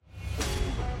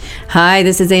Hi,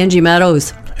 this is Angie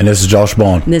Meadows. And this is Josh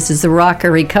Bond. And this is the Rock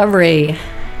of Recovery.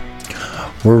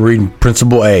 We're reading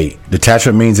Principle 8.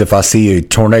 Detachment means if I see a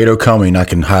tornado coming, I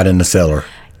can hide in the cellar.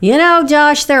 You know,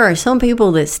 Josh, there are some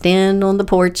people that stand on the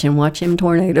porch and watch them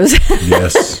tornadoes.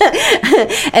 Yes.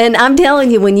 And I'm telling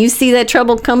you, when you see that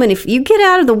trouble coming, if you get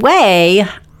out of the way,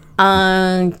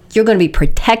 you're going to be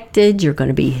protected. You're going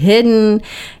to be hidden.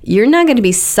 You're not going to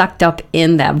be sucked up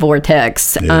in that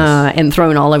vortex and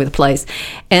thrown all over the place.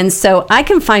 And so I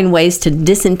can find ways to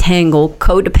disentangle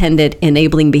codependent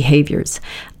enabling behaviors.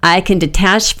 I can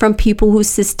detach from people who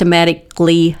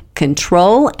systematically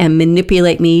control and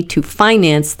manipulate me to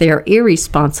finance their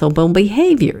irresponsible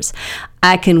behaviors.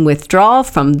 I can withdraw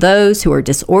from those who are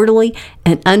disorderly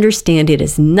and understand it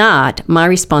is not my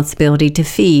responsibility to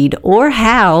feed or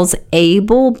house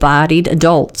able-bodied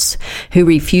adults who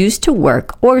refuse to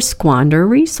work or squander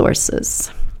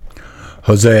resources.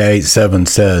 Hosea 8:7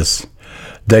 says,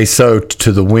 they sow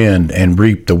to the wind and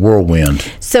reap the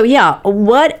whirlwind. So yeah,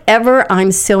 whatever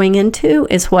I'm sowing into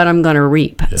is what I'm going to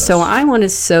reap. Yes. So I want to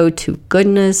sow to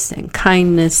goodness and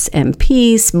kindness and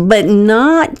peace, but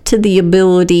not to the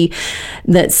ability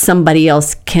that somebody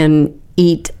else can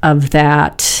eat of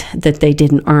that they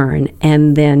didn't earn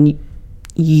and then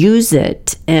use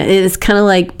it. And it's kind of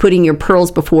like putting your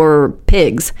pearls before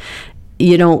pigs.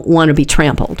 You don't want to be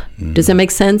trampled. Does that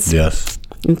make sense? Yes.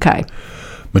 Okay.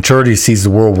 Maturity sees the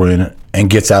whirlwind and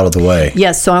gets out of the way.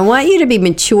 Yes, so I want you to be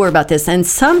mature about this. And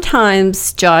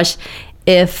sometimes, Josh,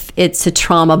 if it's a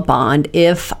trauma bond,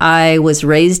 if I was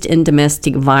raised in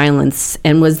domestic violence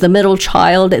and was the middle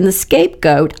child and the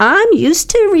scapegoat, I'm used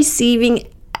to receiving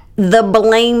the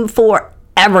blame for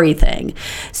everything.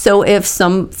 So if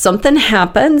something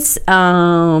happens,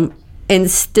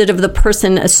 instead of the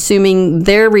person assuming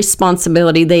their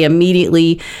responsibility, they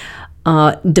immediately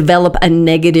develop a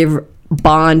negative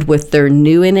bond with their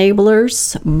new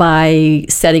enablers by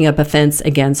setting up a fence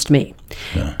against me.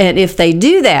 Yeah. And if they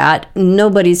do that,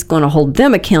 nobody's going to hold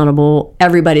them accountable.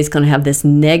 Everybody's going to have this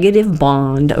negative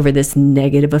bond over this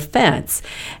negative offense.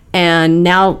 And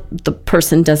now the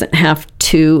person doesn't have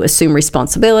to assume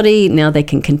responsibility. Now they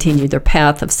can continue their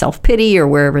path of self-pity or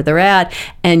wherever they're at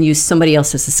and use somebody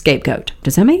else as a scapegoat.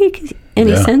 Does that make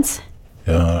any sense?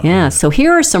 Yeah. So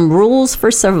here are some rules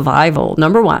for survival.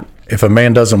 Number 1. If a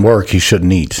man doesn't work, he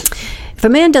shouldn't eat. If a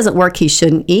man doesn't work, he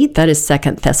shouldn't eat. That is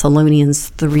 2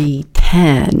 Thessalonians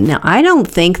 3:10. Now, I don't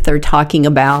think they're talking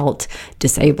about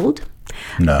disabled.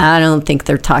 No. I don't think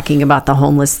they're talking about the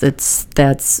homeless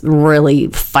that's really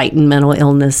fighting mental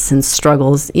illness and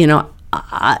struggles. You know,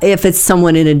 if it's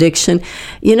someone in addiction,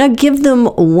 give them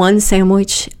one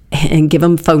sandwich and give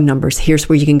them phone numbers. Here's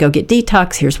where you can go get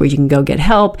detox. Here's where you can go get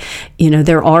help.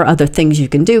 There are other things you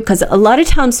can do. Because a lot of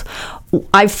times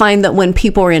I find that when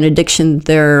people are in addiction,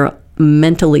 they're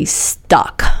mentally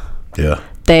stuck. Yeah.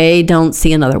 They don't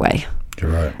see another way.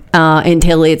 You're right.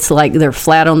 Until it's like they're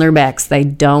flat on their backs. They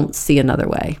don't see another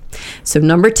way. So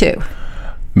number 2.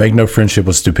 Make no friendship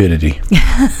with stupidity.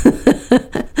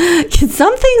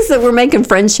 Some things that we're making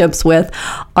friendships with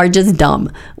are just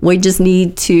dumb. We just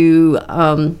need to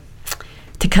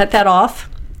cut that off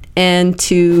and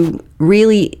to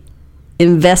really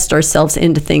invest ourselves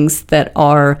into things that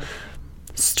are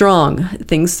strong,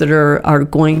 things that are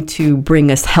going to bring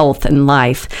us health and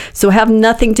life. So have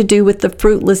nothing to do with the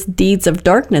fruitless deeds of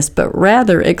darkness, but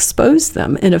rather expose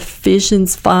them in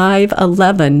Ephesians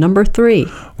 5:11. Number 3.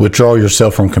 Withdraw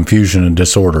yourself from confusion and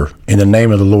disorder. In the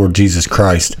name of the Lord Jesus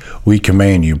Christ, we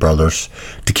command you, brothers,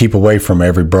 to keep away from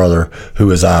every brother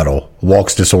who is idle,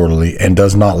 walks disorderly, and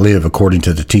does not live according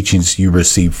to the teachings you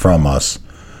received from us.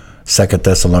 2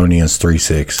 Thessalonians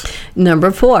 3:6.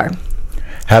 Number 4.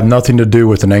 Have nothing to do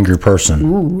with an angry person.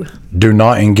 Ooh. Do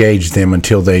not engage them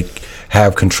until they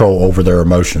have control over their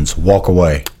emotions. Walk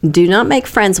away. Do not make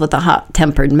friends with a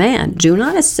hot-tempered man. Do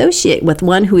not associate with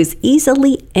one who is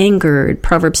easily angered.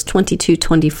 Proverbs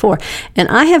 22:24. And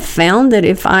I have found that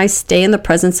if I stay in the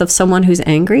presence of someone who's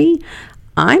angry,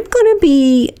 I'm going to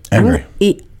be angry.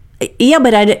 Yeah,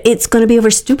 but it's going to be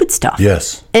over stupid stuff.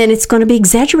 Yes. And it's going to be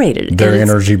exaggerated. Their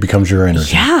energy becomes your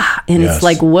energy. Yeah. And It's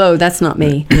like, whoa, that's not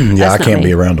me. I can't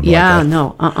be around them like that.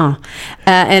 No.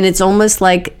 And it's almost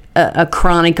like a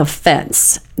chronic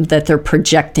offense that they're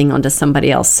projecting onto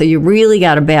somebody else. So you really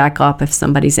got to back up if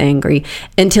somebody's angry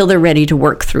until they're ready to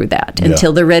work through that,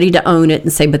 until they're ready to own it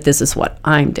and say, but this is what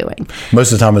I'm doing.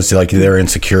 Most of the time it's like their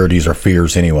insecurities or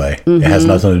fears anyway. Mm-hmm. It has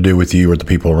nothing to do with you or the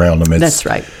people around them. That's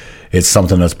right. it's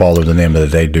something that's bothering them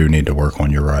that they do need to work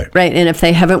on. You're right. Right. And if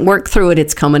they haven't worked through it,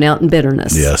 it's coming out in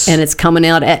bitterness. Yes. And it's coming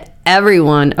out at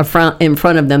everyone in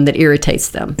front of them that irritates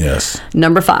them. Yes.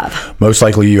 Number 5. Most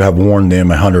likely you have warned them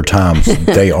 100 times.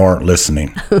 They aren't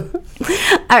listening.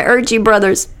 I urge you,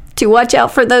 brothers, to watch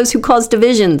out for those who cause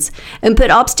divisions and put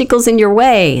obstacles in your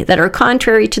way that are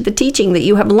contrary to the teaching that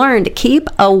you have learned. Keep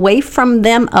away from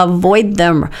them. Avoid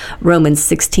them. Romans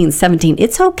 16:17.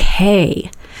 It's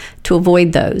okay to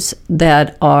avoid those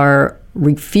that are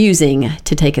refusing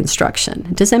to take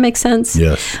instruction. Does that make sense?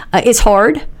 Yes. It's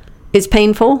hard. It's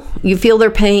painful. You feel their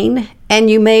pain, and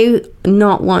you may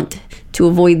not want to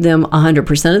avoid them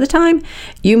 100% of the time.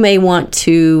 You may want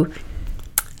to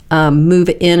move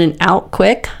in and out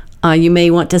quick. You may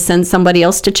want to send somebody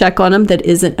else to check on them that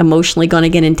isn't emotionally going to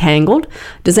get entangled.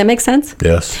 Does that make sense?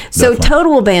 Yes. So definitely.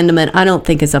 total abandonment, I don't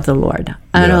think is of the Lord.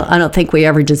 I don't think we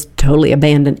ever just totally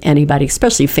abandon anybody,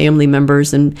 especially family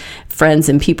members and friends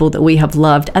and people that we have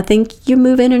loved. I think you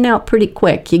move in and out pretty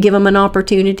quick. You give them an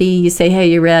opportunity. You say,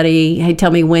 hey, you ready? Hey,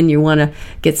 tell me when you want to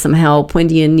get some help. When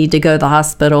do you need to go to the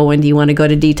hospital? When do you want to go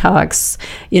to detox?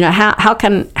 You know, how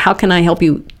can I help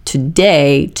you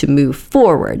today to move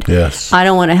forward? Yes. I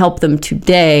don't want to help them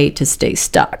today to stay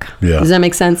stuck. Yeah. Does that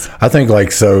make sense? I think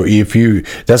that's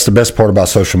the best part about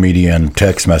social media and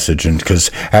text messaging, because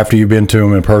after you've been to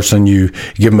them in person, you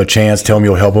give them a chance, tell them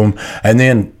you'll help them, and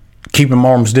then keep them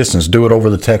arm's distance. Do it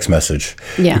over the text message.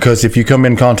 Yeah. Because if you come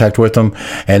in contact with them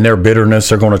and their bitterness,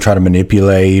 they're going to try to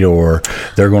manipulate, or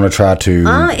they're going to try to...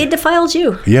 It defiles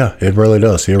you. Yeah, it really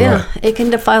does. You're right. It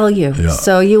can defile you. Yeah.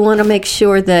 So you want to make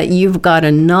sure that you've got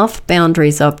enough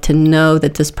boundaries up to know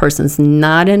that this person's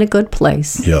not in a good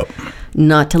place. Yep.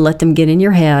 Not to let them get in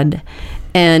your head.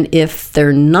 And if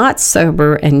they're not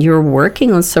sober and you're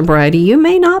working on sobriety, you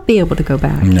may not be able to go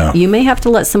back. No. You may have to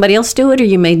let somebody else do it, or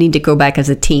you may need to go back as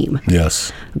a team.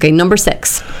 Yes. Okay, number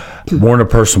 6. Warn a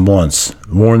person once,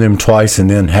 warn them twice, and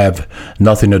then have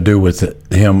nothing to do with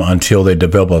him until they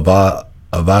develop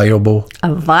a viable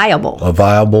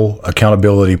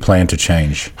accountability plan to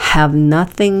change. Have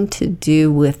nothing to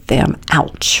do with them.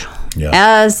 Ouch. Yeah.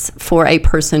 As for a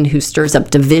person who stirs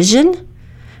up division,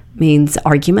 means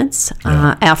arguments,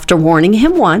 after warning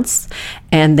him once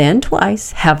and then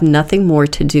twice, have nothing more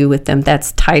to do with them.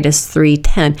 That's Titus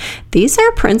 3:10. These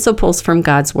are principles from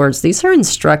God's words. These are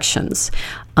instructions.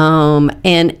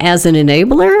 And as an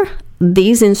enabler,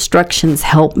 these instructions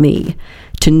help me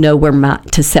to know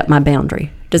to set my boundary.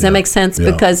 Does that make sense?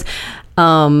 Yeah. Because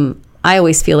I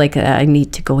always feel like I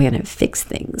need to go in and fix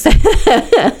things,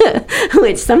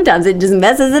 which sometimes it just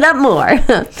messes it up more.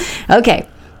 Okay.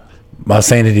 My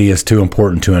sanity is too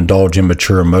important to indulge in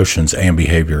mature emotions and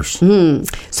behaviors.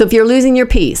 So if you're losing your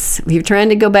peace, if you're trying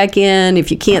to go back in, if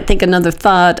you can't think another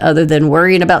thought other than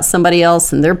worrying about somebody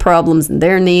else and their problems and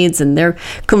their needs and their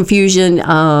confusion,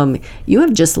 you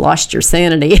have just lost your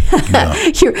sanity.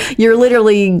 Yeah. You're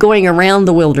literally going around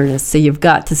the wilderness. So you've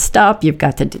got to stop. You've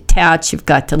got to detach. You've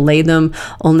got to lay them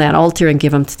on that altar and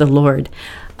give them to the Lord.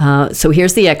 So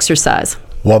here's the exercise.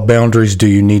 What boundaries do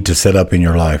you need to set up in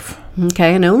your life?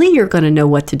 Okay, and only you're going to know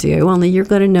what to do. Only you're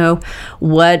going to know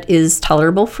what is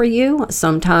tolerable for you.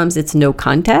 Sometimes it's no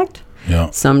contact. Yeah.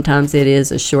 Sometimes it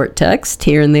is a short text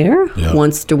here and there,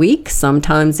 once a week.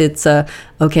 Sometimes it's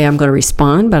okay, I'm going to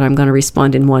respond, but I'm going to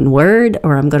respond in one word,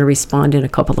 or I'm going to respond in a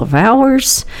couple of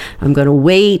hours. I'm going to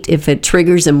wait. If it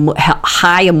triggers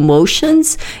high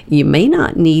emotions, you may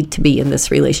not need to be in this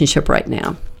relationship right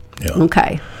now. Yeah.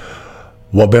 Okay.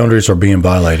 What boundaries are being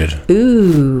violated?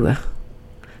 Ooh.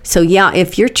 So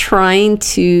if you're trying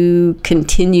to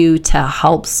continue to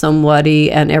help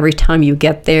somebody and every time you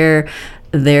get there,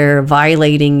 they're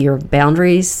violating your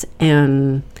boundaries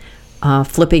and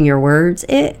flipping your words,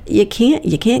 you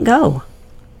can't go.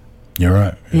 You're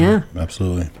right. Yeah.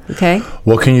 Absolutely. Okay.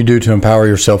 What can you do to empower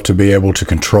yourself to be able to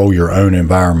control your own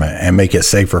environment and make it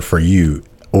safer for you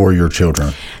or your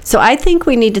children? So I think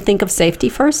we need to think of safety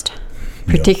first,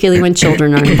 particularly when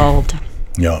children are involved.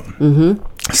 Yeah. Mm-hmm.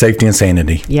 Safety and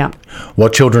sanity. Yeah.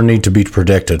 What children need to be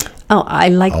protected? Oh, I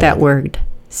like that word.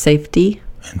 Safety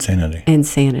and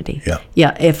sanity. Yeah.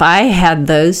 Yeah. If I had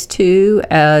those two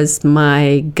as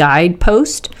my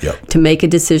guidepost to make a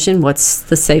decision, what's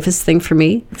the safest thing for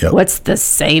me? Yep. What's the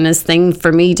sanest thing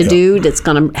for me to do that's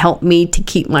going to help me to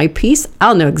keep my peace?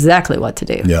 I'll know exactly what to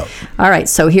do. Yeah. All right.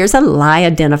 So here's a lie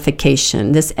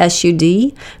identification. This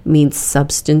SUD means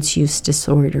substance use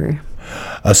disorder.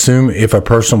 Assume if a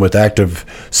person with active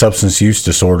substance use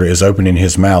disorder is opening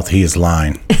his mouth, he is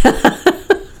lying.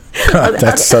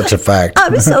 That's such a fact.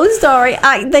 I'm so sorry.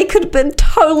 They could have been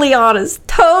totally honest,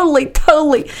 totally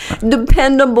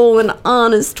dependable and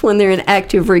honest when they're in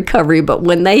active recovery. But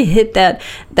when they hit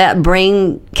that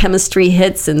brain chemistry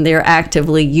hits and they're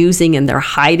actively using and they're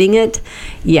hiding it,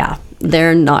 yeah,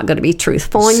 they're not going to be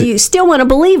truthful, and you still want to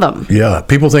believe them. Yeah,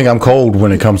 people think I'm cold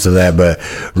when it comes to that, but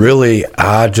really,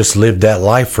 I just lived that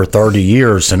life for 30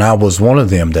 years, and I was one of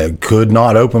them that could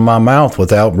not open my mouth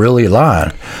without really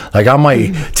lying. Like, I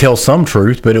might tell some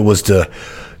truth, but it was to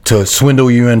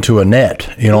swindle you into a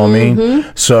net, you know what I mean?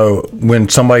 So when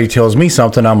somebody tells me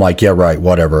something, I'm like, yeah, right,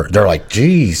 whatever. They're like,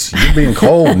 geez, you're being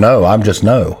cold. No, I'm just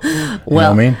no. You know what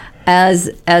I mean? As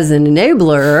an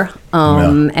enabler,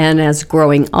 and as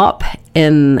growing up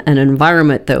in an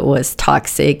environment that was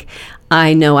toxic,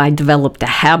 I know I developed a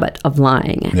habit of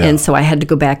lying. Yeah. And so I had to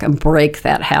go back and break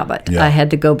that habit. Yeah. I had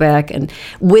to go back and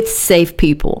with safe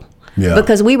people. Yeah.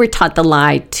 Because we were taught to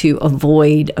lie to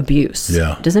avoid abuse.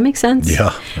 Yeah. Does that make sense?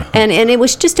 Yeah. And it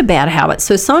was just a bad habit.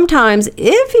 So sometimes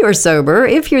if you're sober,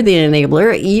 if you're the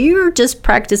enabler, you're just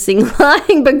practicing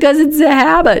lying because it's a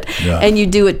habit. Yeah. And you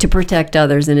do it to protect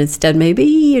others. And instead, maybe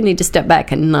you need to step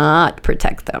back and not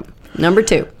protect them. Number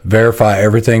 2. Verify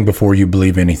everything before you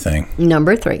believe anything.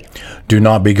 Number 3. Do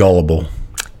not be gullible.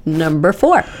 Number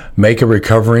 4. Make a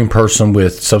recovering person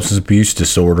with substance abuse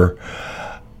disorder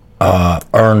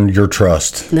earn your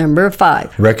trust. Number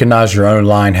 5. Recognize your own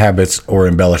lying habits or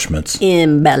embellishments.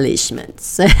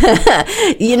 Embellishments.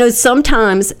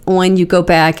 Sometimes when you go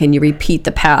back and you repeat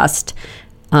the past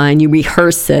and you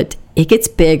rehearse it, it gets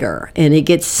bigger and it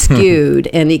gets skewed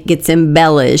and it gets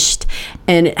embellished,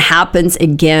 and it happens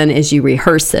again as you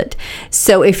rehearse it.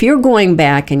 So if you're going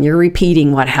back and you're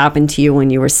repeating what happened to you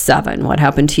when you were 7, what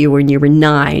happened to you when you were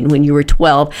 9, when you were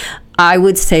 12, I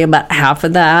would say about half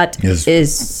of that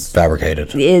is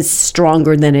fabricated, is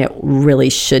stronger than it really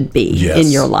should be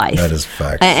in your life. That is a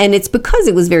fact. And it's because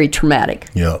it was very traumatic.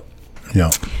 Yeah.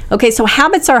 Yeah. Okay, so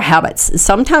habits are habits.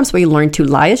 Sometimes we learn to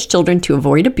lie as children to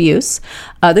avoid abuse.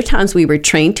 Other times we were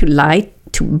trained to lie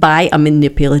by a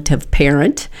manipulative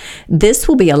parent. This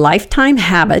will be a lifetime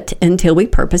habit until we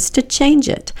purpose to change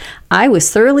it. I was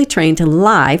thoroughly trained to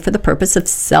lie for the purpose of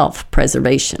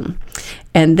self-preservation,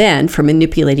 and then for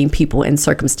manipulating people and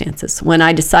circumstances. When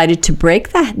I decided to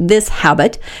break this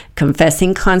habit,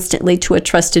 confessing constantly to a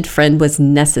trusted friend was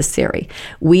necessary.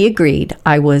 We agreed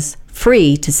I was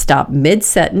free to stop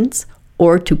mid-sentence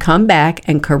or to come back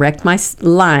and correct my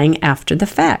lying after the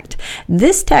fact.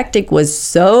 This tactic was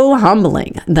so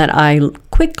humbling that I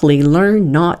quickly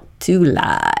learned not to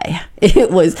lie.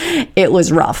 It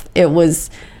was rough. It was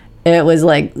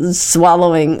like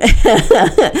swallowing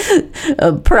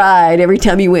pride every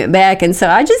time you went back. And so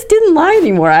I just didn't lie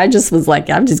anymore. I just was like,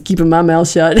 I'm just keeping my mouth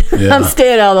shut. Yeah. I'm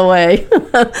staying out of the way.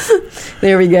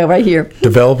 There we go, right here.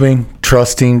 Developing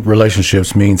trusting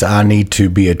relationships means I need to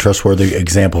be a trustworthy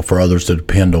example for others to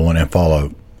depend on and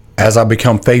follow. As I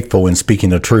become faithful in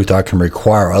speaking the truth, I can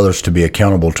require others to be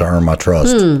accountable to earn my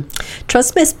trust.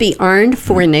 Trust must be earned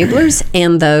for enablers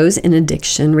and those in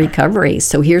addiction recovery.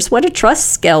 So here's what a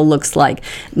trust scale looks like.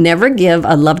 Never give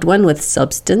a loved one with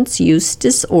substance use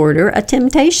disorder a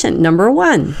temptation. Number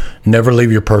 1. Never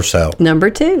leave your purse out. Number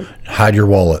 2. Hide your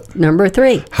wallet. Number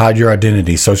 3. Hide your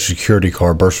identity, social security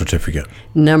card, birth certificate.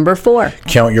 Number 4.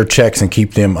 Count your checks and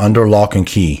keep them under lock and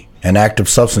key. An active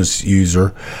substance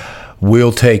user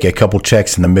will take a couple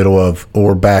checks in the middle of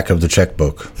or back of the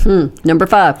checkbook. Number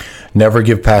 5. Never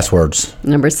give passwords.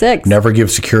 Number 6. Never give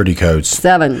security codes.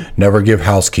 7. Never give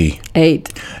house key.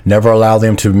 8. Never allow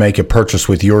them to make a purchase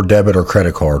with your debit or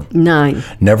credit card. 9.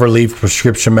 Never leave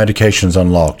prescription medications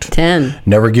unlocked. 10.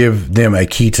 Never give them a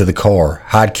key to the car.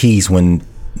 Hide keys when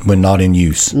not in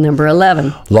use. Number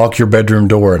 11. Lock your bedroom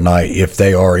door at night if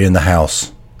they are in the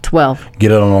house. 12.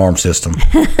 Get an alarm system.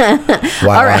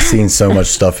 Wow, I've seen so much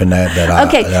stuff in that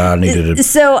I needed to.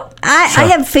 So I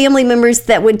have family members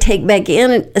that would take back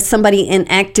in somebody in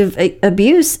active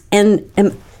abuse, and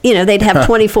they'd have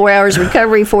 24 hours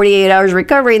recovery, 48 hours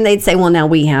recovery, and they'd say, well, now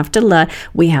we have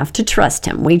to trust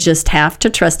him. We just have to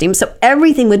trust him. So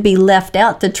everything would be left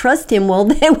out to trust him. Well,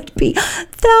 there would be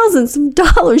thousands of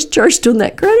dollars charged on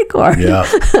that credit card. Yeah.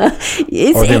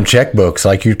 Or them checkbooks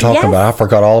like you're talking about. I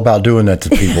forgot all about doing that to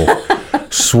people.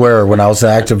 Swear, when I was in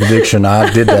active addiction,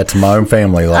 I did that to my own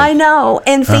family. I know.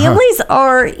 And families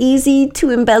are easy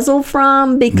to embezzle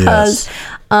from because... Yes.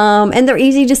 And they're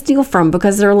easy to steal from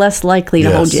because they're less likely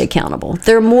to hold you accountable.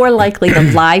 They're more likely to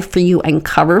lie for you and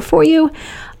cover for you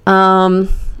out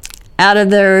of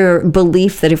their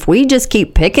belief that if we just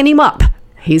keep picking him up,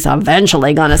 he's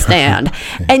eventually going to stand.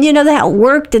 And that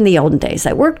worked in the olden days.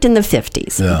 That worked in the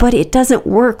 50s. Yeah. But it doesn't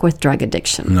work with drug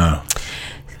addiction. No.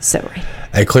 Sorry.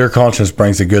 A clear conscience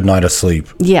brings a good night of sleep.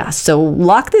 Yeah, so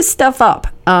lock this stuff up.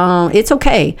 It's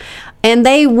okay. And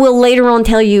they will later on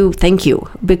tell you thank you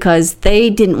because they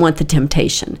didn't want the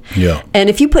temptation. Yeah. And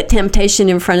if you put temptation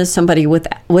in front of somebody with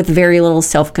very little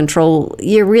self-control,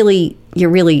 you're really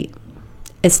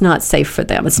it's not safe for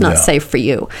them. It's not safe for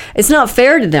you. It's not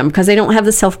fair to them because they don't have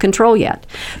the self-control yet.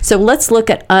 So let's look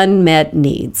at unmet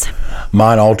needs.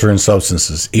 Mind-altering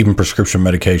substances, even prescription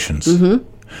medications. Mm-hmm.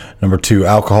 Number 2,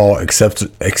 alcohol,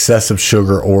 excessive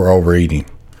sugar, or overeating.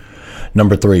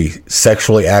 Number 3,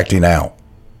 sexually acting out.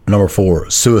 Number 4,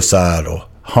 suicidal,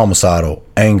 homicidal,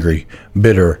 angry,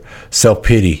 bitter,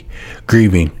 self-pity,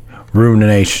 grieving,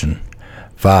 rumination.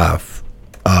 5,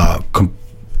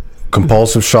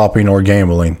 compulsive shopping or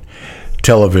gambling,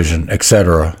 television,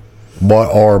 etc.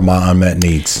 What are my unmet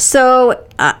needs? So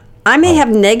I may have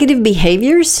negative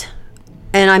behaviors,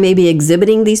 and I may be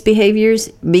exhibiting these behaviors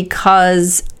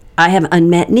because I have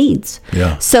unmet needs.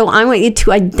 Yeah. So I want you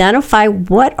to identify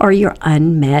what are your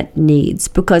unmet needs,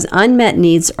 because unmet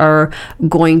needs are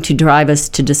going to drive us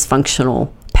to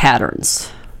dysfunctional patterns.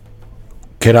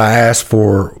 Can I ask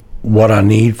for what I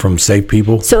need from safe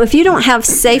people? So if you don't have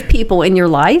safe people in your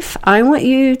life, I want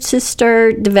you to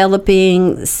start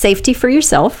developing safety for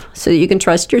yourself so that you can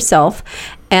trust yourself,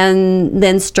 and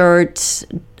then start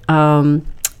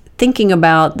thinking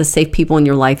about the safe people in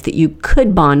your life that you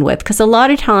could bond with. Because a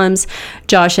lot of times,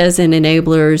 Josh, as in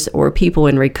enablers or people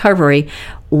in recovery,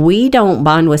 we don't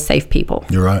bond with safe people.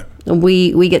 You're right.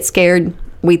 We get scared.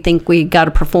 We think we got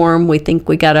to perform. We think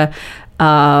we got to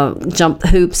jump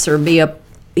hoops or be a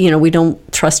we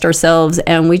don't trust ourselves,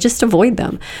 and we just avoid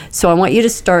them. So I want you to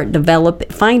start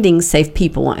finding safe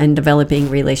people and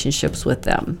developing relationships with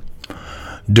them.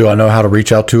 Do I know how to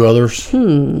reach out to others?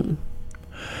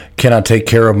 Can I take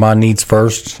care of my needs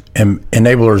first? And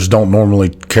enablers don't normally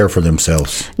care for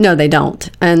themselves. No, they don't.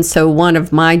 And so one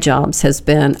of my jobs has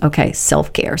been,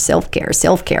 self-care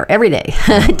every day.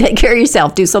 Take care of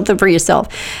yourself. Do something for yourself.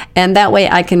 And that way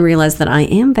I can realize that I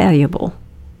am valuable.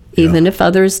 Even if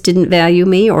others didn't value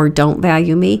me or don't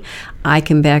value me, I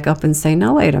can back up and say,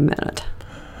 no, wait a minute.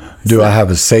 Do I have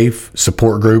a safe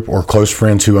support group or close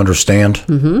friends who understand?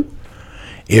 Mm-hmm.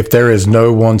 If there is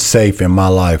no one safe in my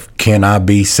life, can I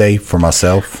be safe for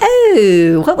myself?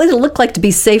 Oh, what would it look like to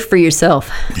be safe for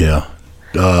yourself? Yeah.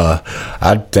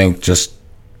 I think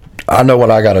I know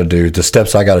what I got to do, the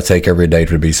steps I got to take every day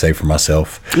to be safe for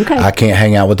myself. Okay. I can't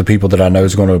hang out with the people that I know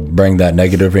is going to bring that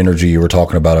negative energy you were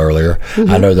talking about earlier.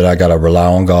 Mm-hmm. I know that I got to rely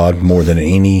on God more than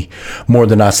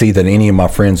I see that any of my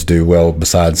friends do. Well,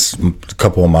 besides a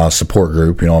couple of my support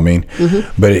group, you know what I mean?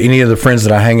 Mm-hmm. But any of the friends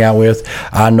that I hang out with,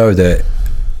 I know that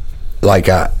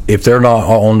if they're not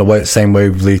on the same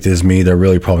wavelength as me, they're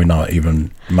really probably not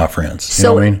even my friends. You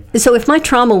know what I mean? So if my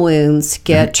trauma wounds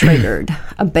get triggered,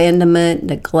 abandonment,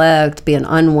 neglect, being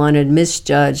unwanted,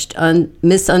 misjudged,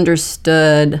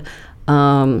 misunderstood,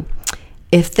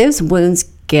 if those wounds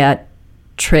get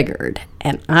triggered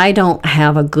and I don't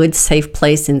have a good safe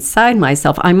place inside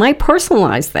myself, I might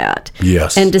personalize that.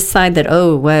 Yes. And decide that,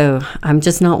 I'm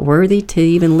just not worthy to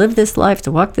even live this life,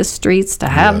 to walk the streets, to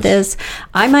have this.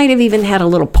 I might have even had a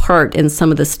little part in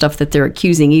some of the stuff that they're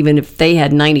accusing, even if they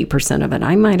had 90% of it.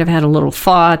 I might have had a little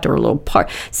thought or a little part,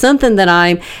 something that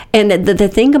and the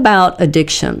thing about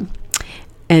addiction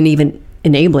and even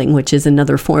enabling, which is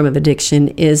another form of addiction,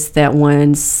 is that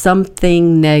when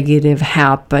something negative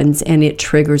happens and it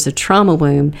triggers a trauma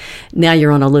wound, now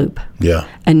you're on a loop. Yeah.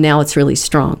 And now it's really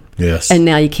strong. Yes. And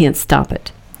now you can't stop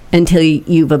it until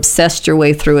you've obsessed your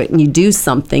way through it and you do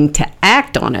something to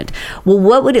act on it. Well,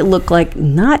 what would it look like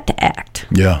not to act?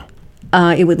 Yeah.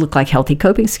 It would look like healthy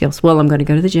coping skills. Well, I'm going to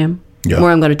go to the gym,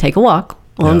 or I'm going to take a walk,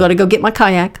 or I'm going to go get my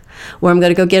kayak, or I'm going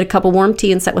to go get a cup of warm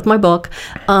tea and sit with my book.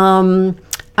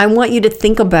 I want you to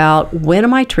think about, when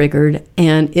am I triggered?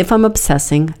 And if I'm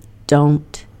obsessing,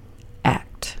 don't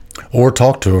act. Or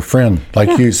talk to a friend.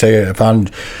 Like you say,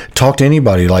 talk to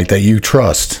anybody like that you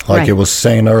trust. Like it was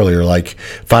saying earlier, like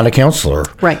find a counselor.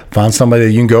 Right. Find somebody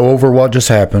that you can go over what just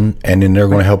happened, and then they're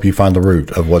going to help you find the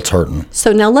root of what's hurting.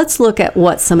 So now let's look at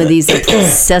what some of these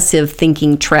obsessive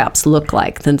thinking traps look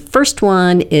like. The first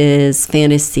one is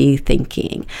fantasy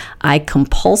thinking. I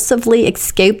compulsively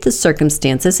escape the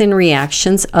circumstances and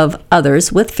reactions of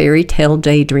others with fairy tale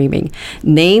daydreaming.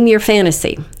 Name your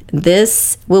fantasy.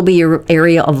 This will be your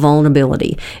area of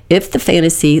vulnerability. If the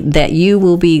fantasy that you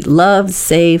will be loved,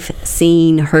 safe,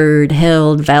 seen, heard,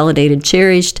 held, validated,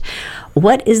 cherished,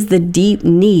 what is the deep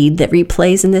need that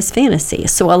replays in this fantasy?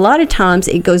 So a lot of times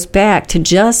it goes back to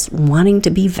just wanting to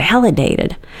be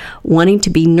validated, wanting to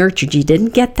be nurtured. You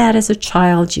didn't get that as a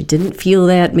child. You didn't feel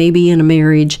that maybe in a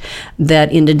marriage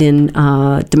that ended in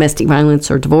domestic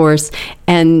violence or divorce.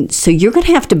 And so you're going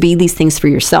to have to be these things for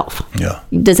yourself. Yeah.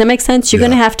 Does that make sense? You're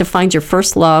going to have to find your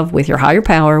first love with your higher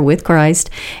power, with Christ,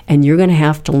 and you're going to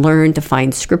have to learn to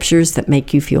find scriptures that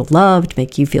make you feel loved,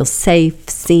 make you feel safe,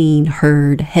 seen,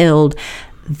 heard, held,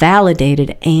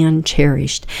 validated, and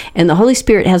cherished. And the Holy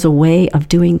Spirit has a way of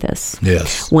doing this.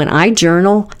 Yes. When I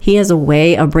journal, he has a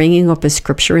way of bringing up a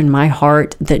scripture in my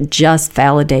heart that just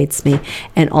validates me.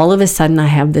 And all of a sudden, I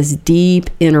have this deep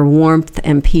inner warmth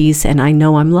and peace, and I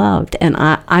know I'm loved, and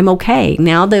I'm okay.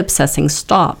 Now the obsessing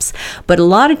stops. But a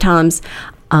lot of times,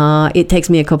 it takes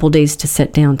me a couple days to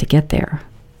sit down to get there.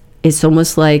 It's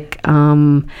almost like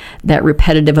that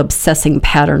repetitive obsessing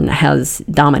pattern has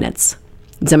dominance.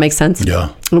 Does that make sense?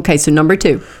 Yeah. Okay, so number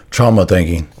 2. Trauma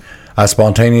thinking. I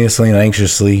spontaneously and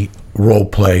anxiously role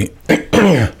play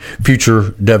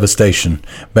future devastation,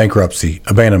 bankruptcy,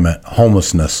 abandonment,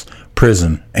 homelessness,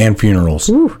 prison, and funerals.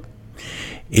 Ooh.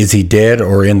 Is he dead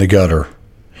or in the gutter?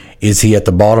 Is he at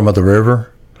the bottom of the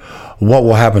river? What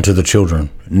will happen to the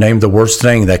children? Name the worst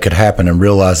thing that could happen and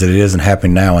realize that it isn't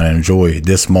happening now and enjoy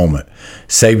this moment.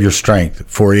 Save your strength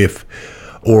for if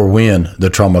or when the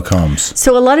trauma comes.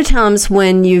 So a lot of times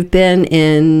when you've been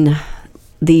in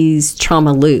these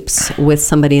trauma loops with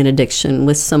somebody in addiction,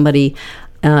 with somebody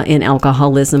in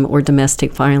alcoholism or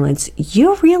domestic violence,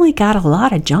 you really got a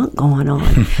lot of junk going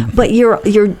on. But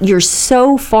you're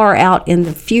so far out in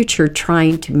the future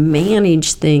trying to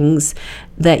manage things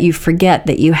that you forget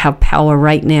that you have power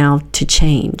right now to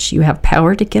change. You have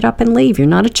power to get up and leave. You're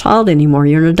not a child anymore.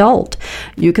 You're an adult.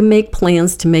 You can make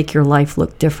plans to make your life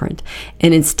look different.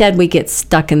 And instead, we get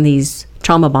stuck in these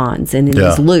trauma bonds and in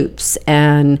these loops.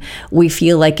 And we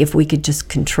feel like if we could just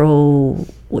control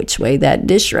which way that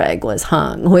dish rag was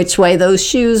hung, which way those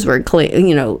shoes were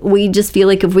clean, we just feel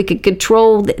like if we could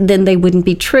control, then they wouldn't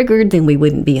be triggered, then we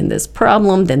wouldn't be in this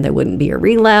problem, then there wouldn't be a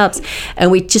relapse.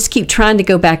 And we just keep trying to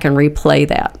go back and replay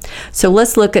that. So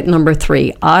let's look at number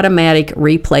 3, automatic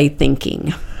replay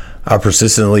thinking. I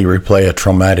persistently replay a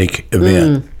traumatic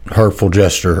event, hurtful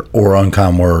gesture, or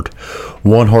unkind word.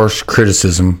 One harsh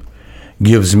criticism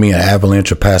gives me an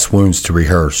avalanche of past wounds to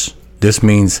rehearse. This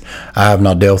means I have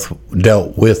not dealt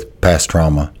with past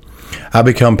trauma. I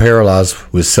become paralyzed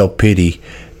with self-pity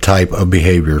type of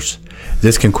behaviors.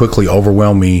 This can quickly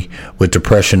overwhelm me with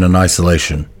depression and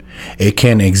isolation. It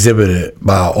can exhibit it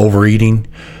by overeating,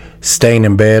 staying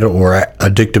in bed, or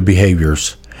addictive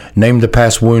behaviors. Name the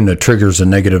past wound that triggers a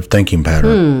negative thinking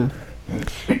pattern.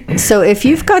 So if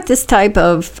you've got this type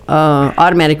of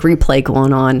automatic replay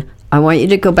going on, I want you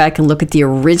to go back and look at the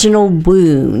original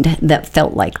wound that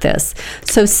felt like this.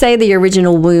 So say the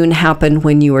original wound happened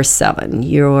when you were 7.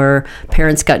 Your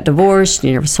parents got divorced,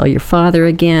 you never saw your father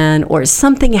again, or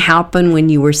something happened when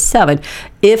you were 7.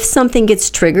 If something gets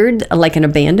triggered, like an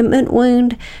abandonment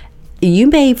wound, you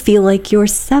may feel like you're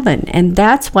 7, and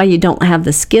that's why you don't have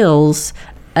the skills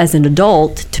as an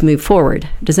adult to move forward.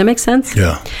 Does that make sense?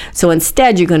 Yeah. So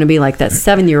instead, you're going to be like that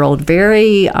 7-year-old,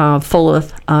 very full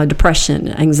of depression,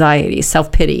 anxiety,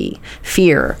 self-pity,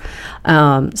 fear.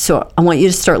 So I want you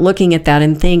to start looking at that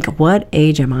and think, what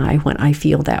age am I when I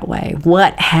feel that way?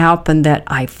 What happened that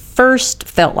I first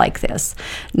felt like this?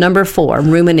 Number 4,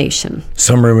 rumination.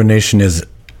 Some rumination is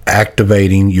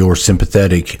activating your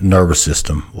sympathetic nervous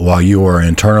system while you are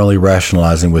internally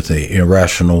rationalizing with an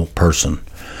irrational person.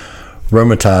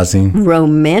 Romanticizing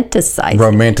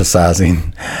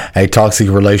a toxic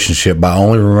relationship by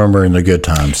only remembering the good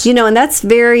times. And that's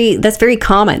very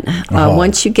common.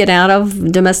 Once you get out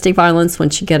of domestic violence,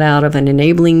 once you get out of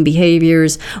enabling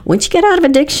behaviors, once you get out of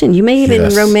addiction, you may even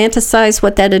romanticize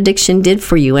what that addiction did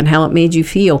for you and how it made you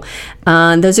feel.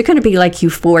 Those are going to be like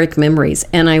euphoric memories.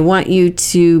 And I want you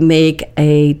to make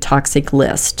a toxic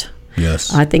list.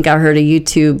 Yes. I think I heard a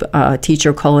YouTube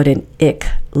teacher call it an ick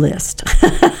list.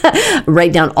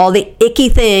 Write down all the icky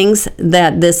things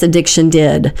that this addiction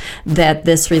did, that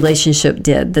this relationship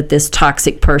did, that this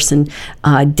toxic person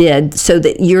did, so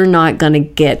that you're not going to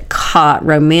get caught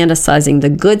romanticizing the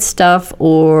good stuff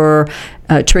or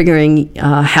triggering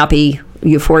happy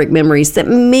euphoric memories that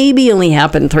maybe only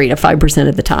happen 3 to 5%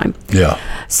 of the time. Yeah.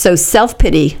 So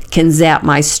self-pity can zap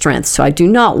my strength. So I do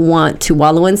not want to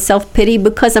wallow in self-pity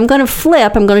because I'm going to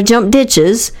flip. I'm going to jump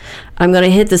ditches. I'm going to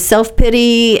hit the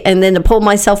self-pity, and then to pull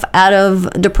myself out of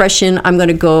depression, I'm going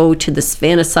to go to this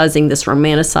fantasizing, this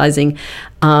romanticizing,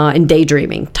 and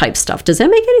daydreaming type stuff. Does that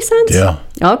make any sense? Yeah.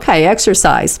 Okay,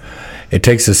 exercise. It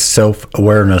takes a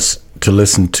self-awareness to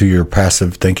listen to your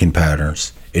passive thinking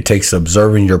patterns. It takes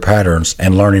observing your patterns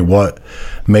and learning what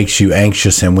makes you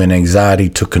anxious and when anxiety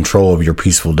took control of your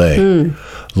peaceful day.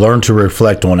 Learn to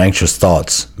reflect on anxious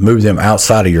thoughts, move them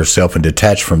outside of yourself and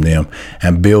detach from them,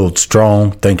 and build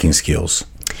strong thinking skills.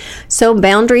 So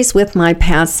boundaries with my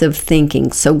passive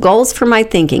thinking. So goals for my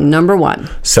thinking. Number 1.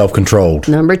 Self-controlled.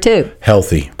 Number 2.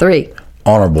 Healthy. 3.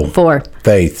 Honorable. 4.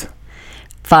 Faith.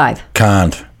 5.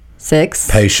 Kind. 6.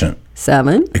 Patient.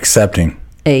 7. Accepting.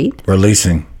 8.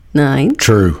 Releasing. 9.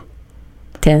 True.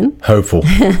 10. Hopeful.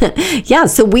 Yeah,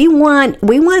 so we want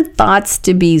thoughts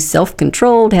to be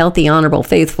self-controlled, healthy, honorable,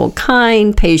 faithful,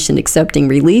 kind, patient, accepting,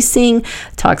 releasing,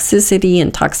 toxicity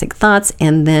and toxic thoughts,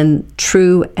 and then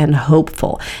true and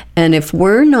hopeful. And if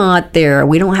we're not there,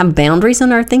 we don't have boundaries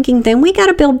in our thinking, then we got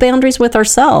to build boundaries with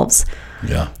ourselves.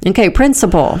 Yeah. Okay,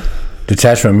 principle.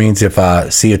 Detachment means if I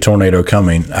see a tornado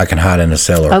coming, I can hide in a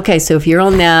cellar. Okay, so if you're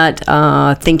on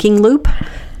that thinking loop,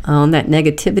 on that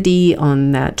negativity,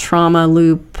 on that trauma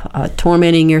loop,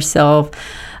 tormenting yourself,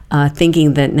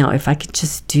 thinking that now if I could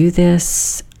just do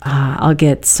this, I'll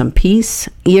get some peace.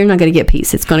 You're not going to get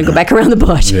peace. It's going to go back around the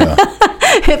bush. Yeah.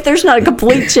 If there's not a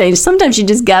complete change, sometimes you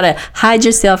just got to hide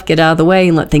yourself, get out of the way,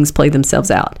 and let things play themselves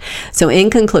out. So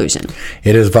in conclusion,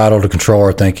 it is vital to control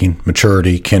our thinking.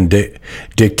 Maturity can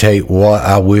dictate what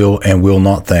I will and will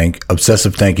not think.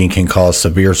 Obsessive thinking can cause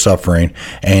severe suffering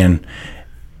and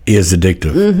is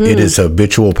addictive. It is a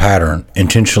habitual pattern.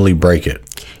 Intentionally break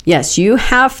it. Yes, you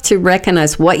have to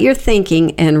recognize what you're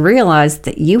thinking and realize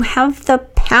that you have the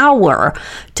power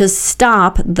to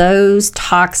stop those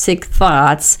toxic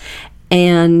thoughts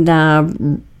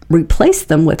and replace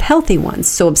them with healthy ones.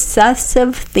 So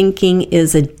obsessive thinking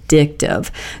is addictive.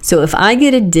 So if I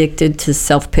get addicted to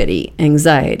self-pity,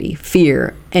 anxiety,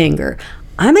 fear, anger,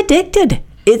 I'm addicted.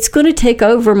 It's going to take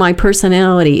over my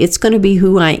personality. It's going to be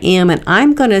who I am. And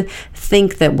I'm going to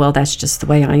think that, well, that's just the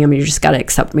way I am. You just got to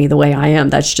accept me the way I am.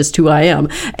 That's just who I am.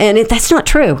 And that's not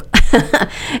true.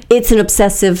 It's an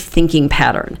obsessive thinking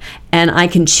pattern. And I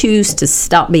can choose to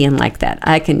stop being like that.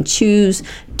 I can choose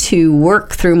to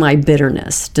work through my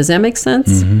bitterness. Does that make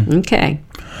sense? Okay.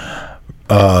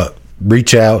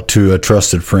 Reach out to a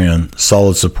trusted friend,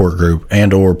 solid support group,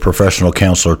 and or professional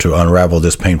counselor to unravel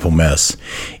this painful mess.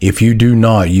 If you do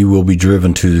not, you will be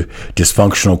driven to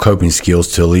dysfunctional coping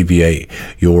skills to alleviate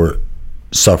your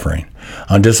suffering.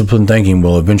 Undisciplined thinking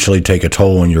will eventually take a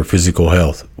toll on your physical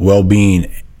health,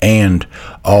 well-being, and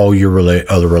all your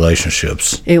other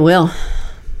relationships. It will.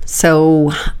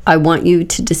 So I want you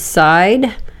to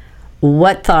decide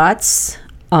what thoughts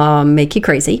make you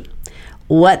crazy.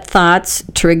 What thoughts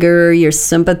trigger your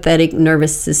sympathetic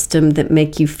nervous system that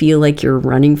make you feel like you're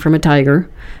running from a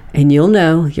tiger? And you'll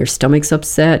know your stomach's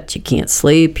upset, you can't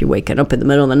sleep, you're waking up in the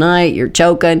middle of the night, you're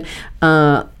choking,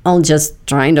 I'm just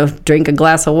trying to drink a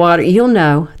glass of water. You'll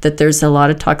know that there's a lot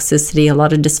of toxicity, a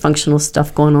lot of dysfunctional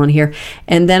stuff going on here.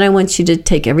 And then I want you to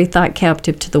take every thought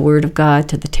captive to the Word of God,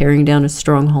 to the tearing down of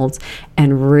strongholds,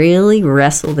 and really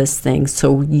wrestle this thing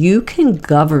so you can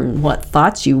govern what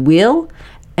thoughts you will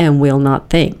and will not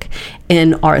think.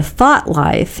 And our thought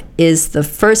life is the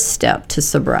first step to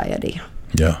sobriety.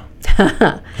 Yeah.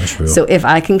 That's real. So if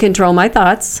I can control my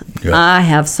thoughts, I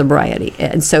have sobriety.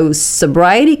 And so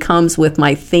sobriety comes with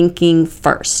my thinking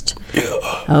first.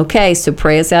 Yeah. Okay, so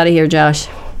pray us out of here, Josh.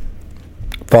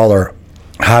 Father,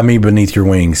 hide me beneath your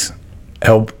wings.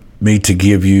 Help me to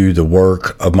give you the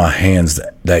work of my hands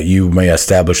that you may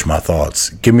establish my thoughts.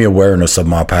 Give me awareness of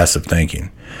my passive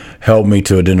thinking. Help me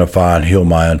to identify and heal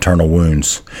my internal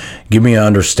wounds. Give me an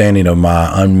understanding of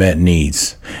my unmet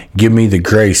needs. Give me the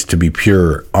grace to be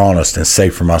pure, honest, and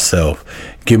safe for myself.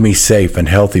 Give me safe and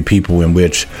healthy people in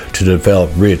which to develop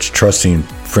rich, trusting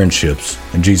friendships.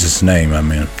 In Jesus' name,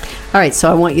 amen. All right, so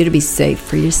I want you to be safe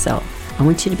for yourself. I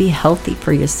want you to be healthy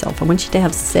for yourself. I want you to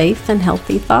have safe and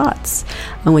healthy thoughts.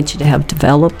 I want you to have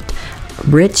developed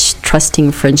rich,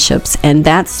 trusting friendships, and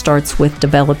that starts with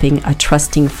developing a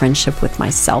trusting friendship with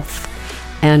myself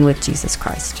and with Jesus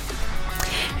Christ.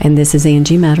 And this is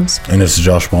Angie Meadows. And this is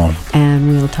Josh Bond. And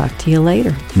we'll talk to you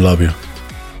later. Love you.